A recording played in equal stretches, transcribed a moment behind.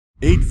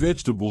8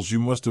 vegetables you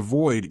must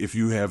avoid if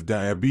you have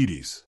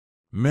diabetes.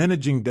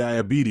 Managing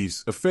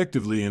diabetes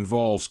effectively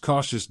involves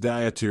cautious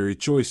dietary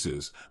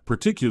choices,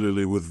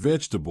 particularly with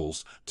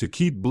vegetables, to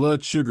keep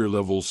blood sugar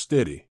levels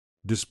steady.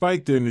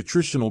 Despite their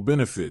nutritional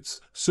benefits,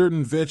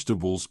 certain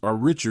vegetables are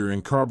richer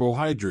in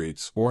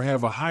carbohydrates or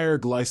have a higher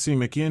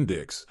glycemic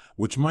index,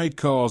 which might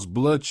cause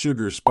blood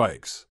sugar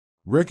spikes.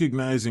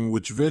 Recognizing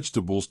which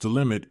vegetables to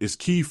limit is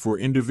key for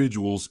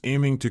individuals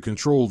aiming to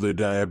control their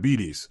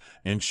diabetes,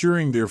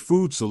 ensuring their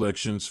food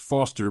selections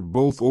foster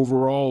both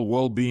overall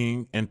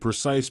well-being and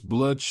precise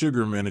blood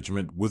sugar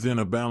management within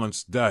a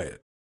balanced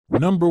diet.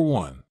 Number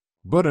 1.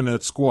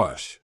 Butternut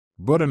squash.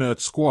 Butternut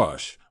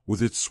squash,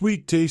 with its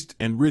sweet taste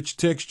and rich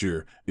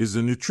texture, is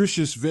a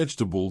nutritious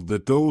vegetable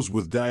that those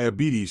with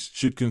diabetes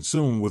should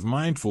consume with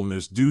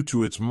mindfulness due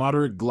to its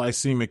moderate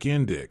glycemic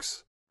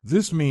index.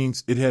 This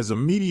means it has a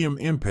medium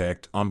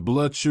impact on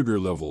blood sugar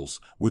levels,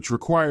 which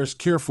requires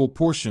careful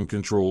portion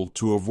control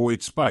to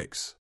avoid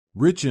spikes.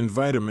 Rich in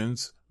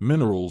vitamins,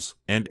 minerals,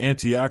 and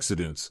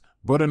antioxidants,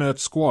 butternut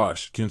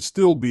squash can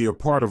still be a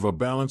part of a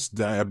balanced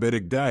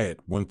diabetic diet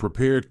when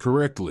prepared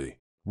correctly.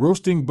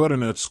 Roasting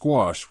butternut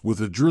squash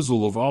with a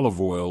drizzle of olive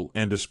oil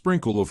and a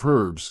sprinkle of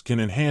herbs can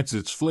enhance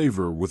its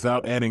flavor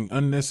without adding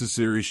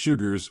unnecessary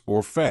sugars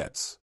or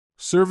fats.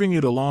 Serving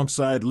it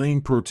alongside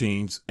lean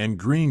proteins and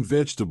green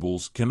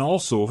vegetables can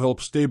also help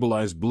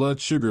stabilize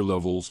blood sugar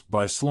levels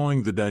by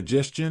slowing the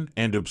digestion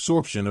and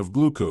absorption of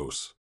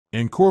glucose.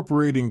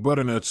 Incorporating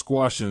butternut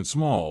squash in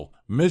small,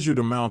 measured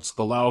amounts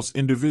allows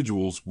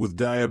individuals with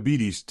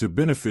diabetes to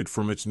benefit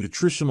from its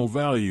nutritional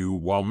value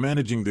while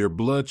managing their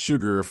blood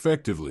sugar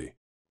effectively.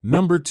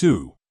 Number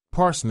 2.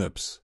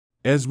 Parsnips.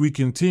 As we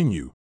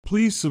continue,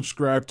 please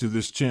subscribe to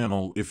this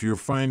channel if you're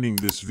finding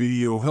this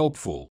video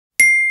helpful.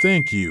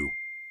 Thank you.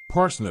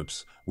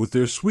 Parsnips, with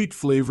their sweet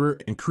flavor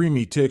and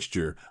creamy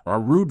texture,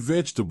 are root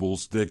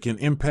vegetables that can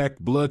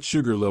impact blood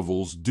sugar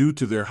levels due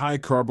to their high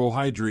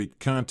carbohydrate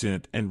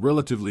content and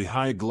relatively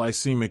high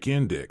glycemic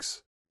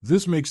index.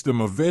 This makes them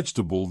a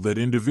vegetable that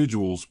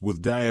individuals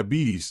with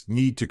diabetes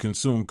need to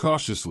consume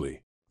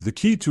cautiously. The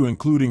key to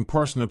including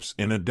parsnips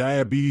in a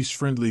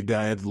diabetes-friendly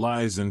diet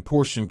lies in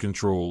portion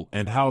control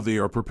and how they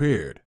are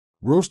prepared.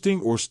 Roasting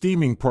or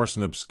steaming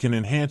parsnips can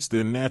enhance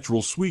their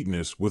natural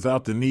sweetness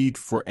without the need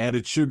for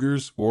added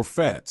sugars or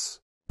fats.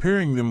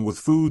 Pairing them with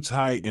foods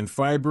high in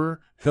fiber,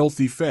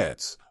 healthy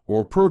fats,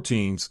 or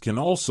proteins can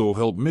also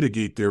help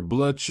mitigate their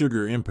blood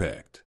sugar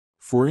impact.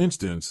 For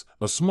instance,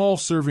 a small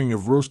serving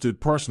of roasted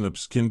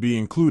parsnips can be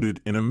included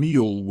in a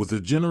meal with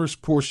a generous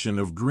portion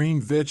of green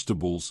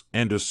vegetables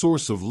and a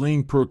source of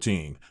lean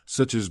protein,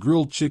 such as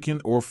grilled chicken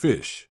or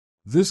fish.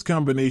 This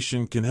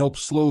combination can help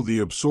slow the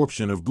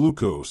absorption of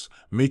glucose,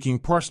 making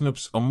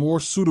parsnips a more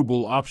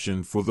suitable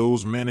option for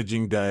those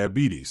managing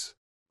diabetes.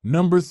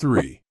 Number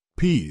 3.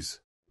 Peas.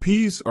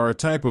 Peas are a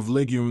type of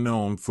legume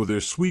known for their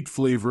sweet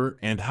flavor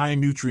and high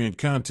nutrient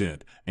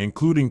content,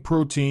 including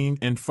protein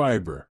and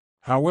fiber.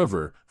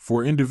 However,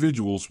 for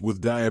individuals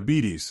with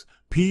diabetes,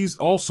 peas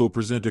also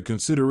present a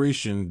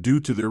consideration due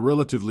to their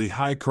relatively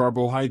high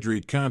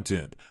carbohydrate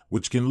content,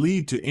 which can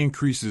lead to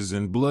increases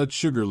in blood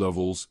sugar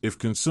levels if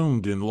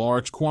consumed in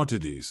large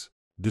quantities.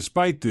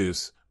 Despite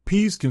this,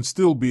 peas can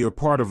still be a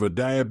part of a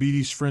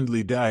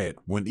diabetes-friendly diet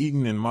when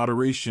eaten in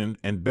moderation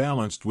and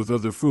balanced with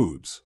other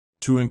foods.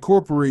 To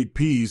incorporate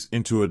peas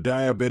into a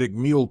diabetic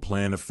meal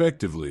plan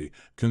effectively,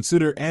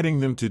 consider adding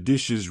them to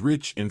dishes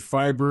rich in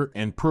fiber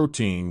and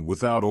protein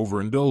without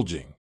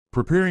overindulging.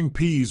 Preparing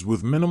peas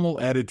with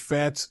minimal added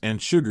fats and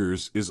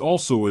sugars is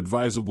also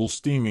advisable.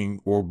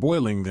 Steaming or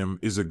boiling them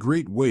is a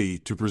great way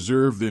to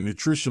preserve their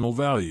nutritional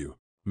value.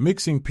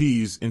 Mixing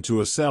peas into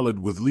a salad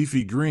with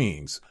leafy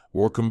greens,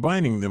 or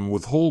combining them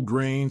with whole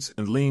grains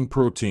and lean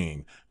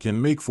protein,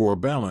 can make for a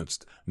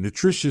balanced,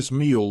 nutritious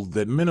meal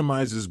that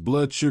minimizes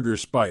blood sugar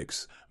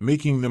spikes,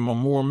 making them a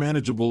more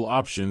manageable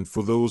option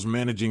for those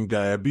managing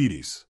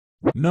diabetes.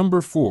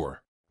 Number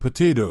 4.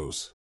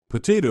 Potatoes.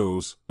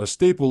 Potatoes, a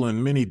staple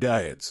in many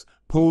diets,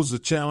 pose a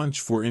challenge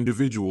for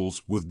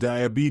individuals with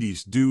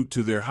diabetes due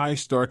to their high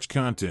starch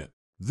content.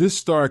 This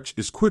starch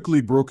is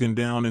quickly broken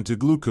down into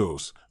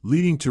glucose,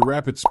 leading to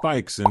rapid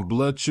spikes in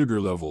blood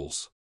sugar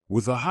levels.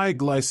 With a high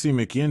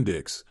glycemic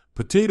index,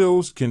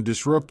 potatoes can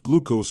disrupt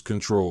glucose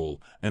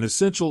control, an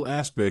essential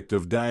aspect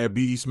of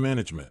diabetes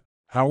management.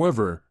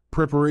 However,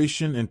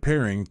 preparation and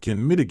pairing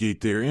can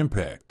mitigate their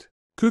impact.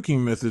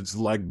 Cooking methods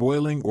like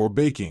boiling or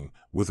baking,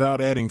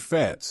 without adding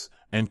fats,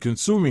 and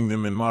consuming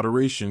them in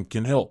moderation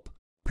can help.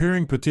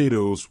 Pairing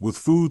potatoes with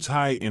foods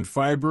high in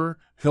fiber,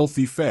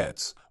 healthy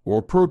fats,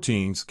 or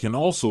proteins can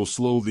also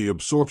slow the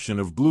absorption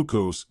of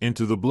glucose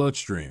into the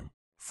bloodstream.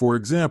 For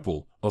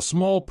example, a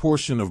small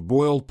portion of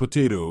boiled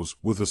potatoes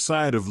with a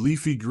side of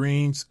leafy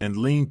greens and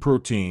lean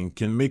protein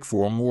can make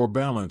for a more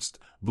balanced,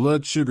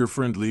 blood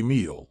sugar-friendly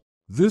meal.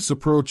 This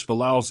approach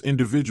allows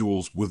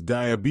individuals with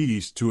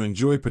diabetes to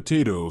enjoy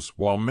potatoes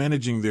while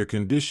managing their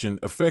condition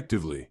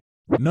effectively.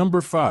 Number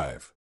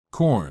 5.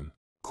 Corn.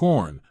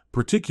 Corn,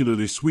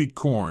 particularly sweet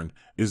corn,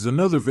 is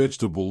another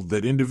vegetable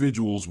that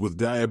individuals with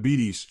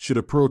diabetes should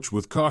approach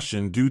with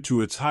caution due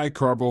to its high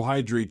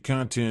carbohydrate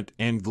content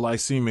and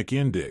glycemic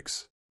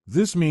index.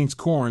 This means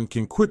corn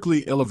can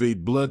quickly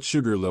elevate blood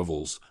sugar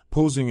levels,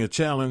 posing a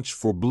challenge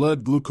for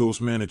blood glucose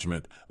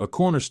management, a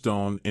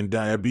cornerstone in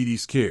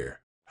diabetes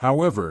care.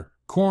 However,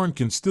 corn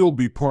can still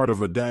be part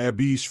of a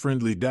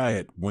diabetes-friendly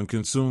diet when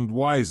consumed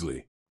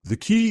wisely. The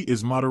key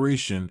is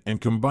moderation and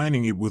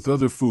combining it with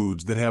other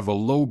foods that have a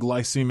low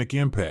glycemic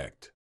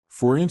impact.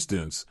 For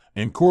instance,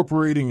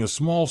 incorporating a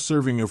small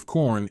serving of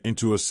corn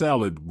into a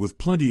salad with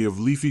plenty of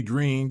leafy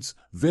greens,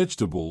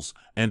 vegetables,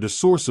 and a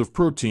source of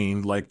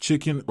protein like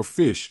chicken or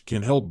fish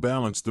can help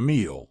balance the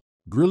meal.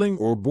 Grilling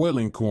or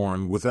boiling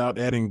corn without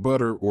adding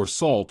butter or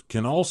salt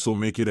can also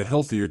make it a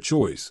healthier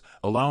choice,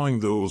 allowing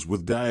those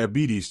with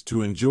diabetes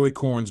to enjoy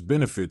corn's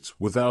benefits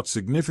without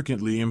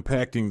significantly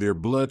impacting their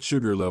blood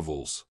sugar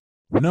levels.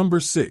 Number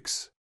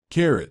 6.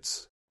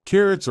 Carrots.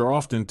 Carrots are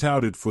often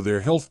touted for their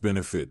health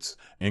benefits,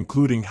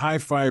 including high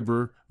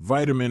fiber,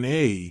 vitamin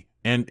A,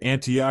 and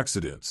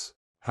antioxidants.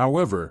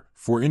 However,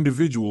 for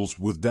individuals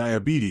with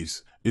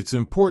diabetes, it's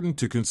important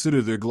to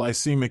consider their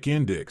glycemic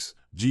index,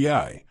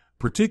 GI,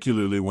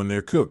 particularly when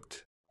they're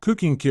cooked.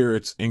 Cooking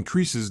carrots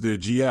increases their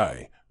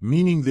GI,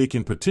 meaning they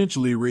can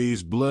potentially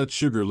raise blood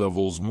sugar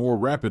levels more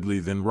rapidly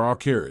than raw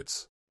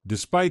carrots.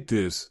 Despite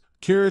this,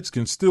 carrots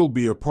can still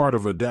be a part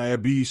of a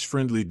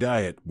diabetes-friendly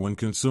diet when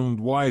consumed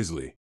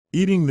wisely.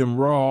 Eating them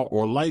raw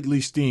or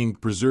lightly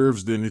steamed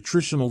preserves their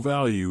nutritional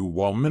value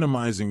while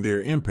minimizing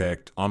their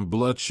impact on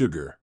blood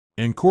sugar.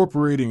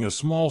 Incorporating a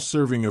small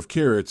serving of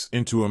carrots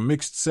into a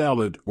mixed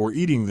salad or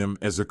eating them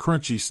as a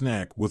crunchy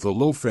snack with a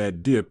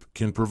low-fat dip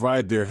can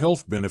provide their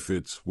health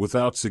benefits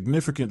without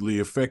significantly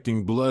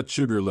affecting blood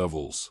sugar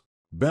levels.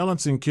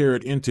 Balancing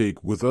carrot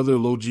intake with other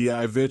low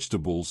GI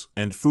vegetables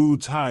and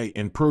foods high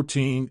in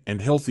protein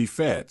and healthy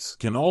fats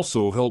can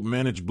also help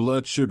manage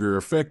blood sugar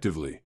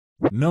effectively.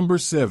 Number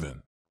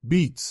 7.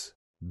 Beets.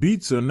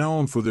 Beets are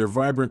known for their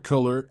vibrant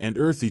color and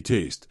earthy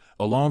taste,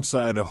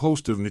 alongside a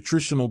host of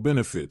nutritional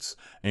benefits,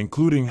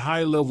 including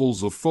high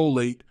levels of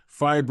folate,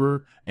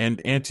 fiber,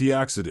 and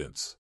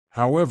antioxidants.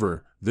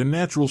 However, the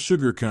natural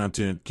sugar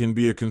content can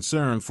be a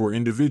concern for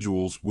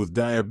individuals with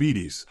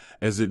diabetes,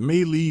 as it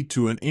may lead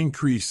to an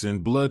increase in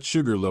blood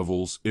sugar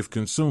levels if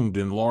consumed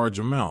in large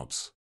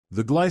amounts.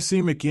 The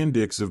glycemic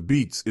index of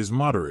beets is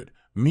moderate,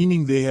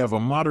 meaning they have a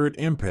moderate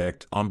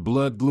impact on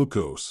blood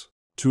glucose.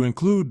 To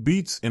include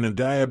beets in a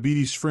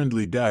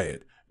diabetes-friendly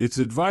diet, it's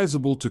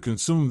advisable to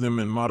consume them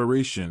in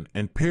moderation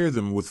and pair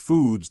them with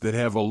foods that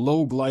have a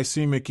low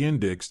glycemic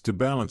index to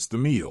balance the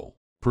meal.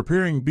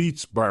 Preparing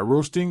beets by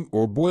roasting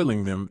or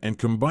boiling them and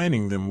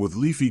combining them with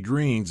leafy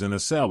greens in a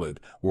salad,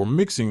 or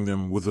mixing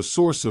them with a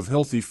source of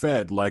healthy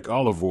fat like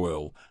olive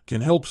oil,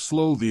 can help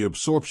slow the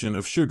absorption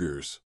of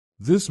sugars.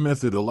 This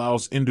method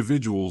allows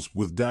individuals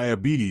with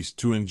diabetes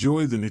to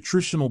enjoy the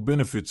nutritional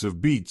benefits of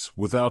beets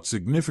without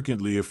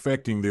significantly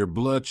affecting their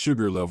blood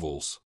sugar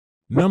levels.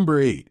 Number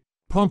 8.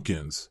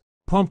 Pumpkins.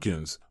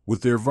 Pumpkins,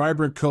 with their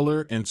vibrant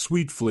color and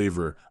sweet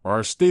flavor, are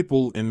a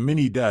staple in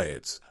many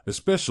diets,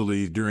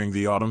 especially during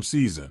the autumn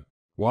season.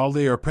 While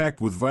they are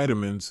packed with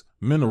vitamins,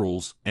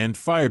 minerals, and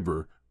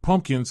fiber,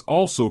 pumpkins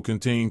also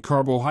contain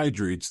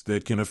carbohydrates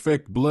that can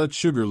affect blood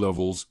sugar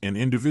levels in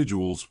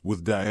individuals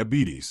with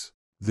diabetes.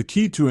 The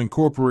key to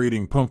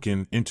incorporating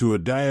pumpkin into a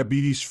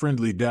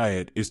diabetes-friendly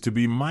diet is to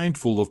be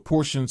mindful of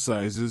portion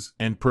sizes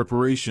and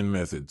preparation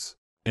methods.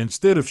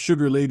 Instead of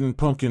sugar-laden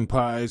pumpkin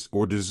pies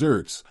or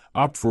desserts,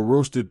 opt for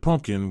roasted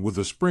pumpkin with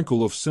a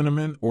sprinkle of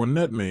cinnamon or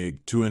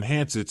nutmeg to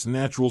enhance its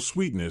natural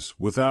sweetness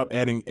without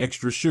adding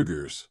extra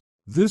sugars.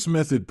 This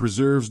method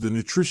preserves the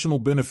nutritional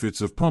benefits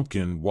of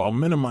pumpkin while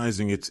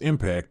minimizing its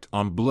impact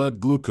on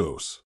blood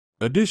glucose.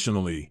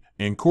 Additionally,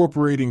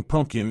 incorporating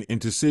pumpkin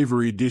into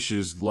savory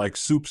dishes like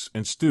soups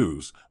and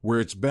stews, where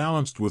it's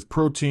balanced with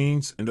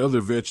proteins and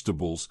other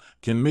vegetables,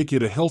 can make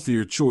it a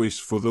healthier choice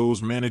for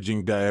those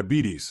managing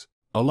diabetes,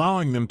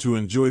 allowing them to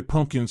enjoy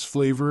pumpkin's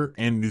flavor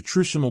and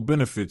nutritional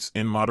benefits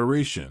in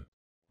moderation.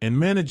 In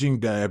managing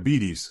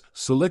diabetes,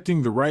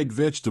 selecting the right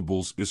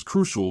vegetables is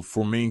crucial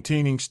for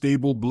maintaining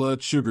stable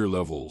blood sugar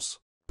levels.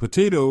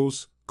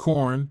 Potatoes,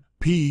 corn,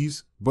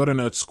 peas,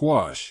 butternut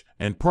squash,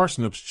 and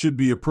parsnips should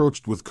be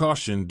approached with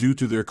caution due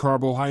to their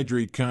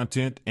carbohydrate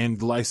content and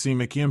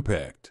glycemic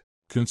impact.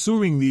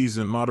 Consuming these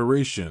in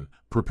moderation,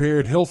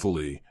 prepared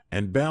healthily,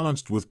 and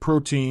balanced with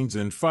proteins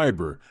and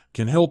fiber,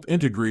 can help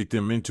integrate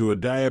them into a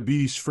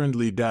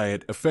diabetes-friendly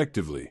diet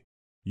effectively.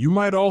 You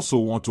might also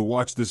want to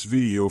watch this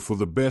video for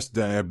the best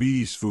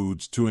diabetes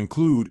foods to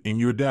include in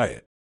your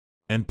diet.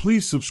 And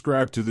please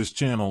subscribe to this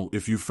channel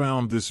if you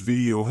found this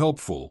video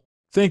helpful.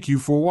 Thank you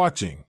for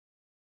watching.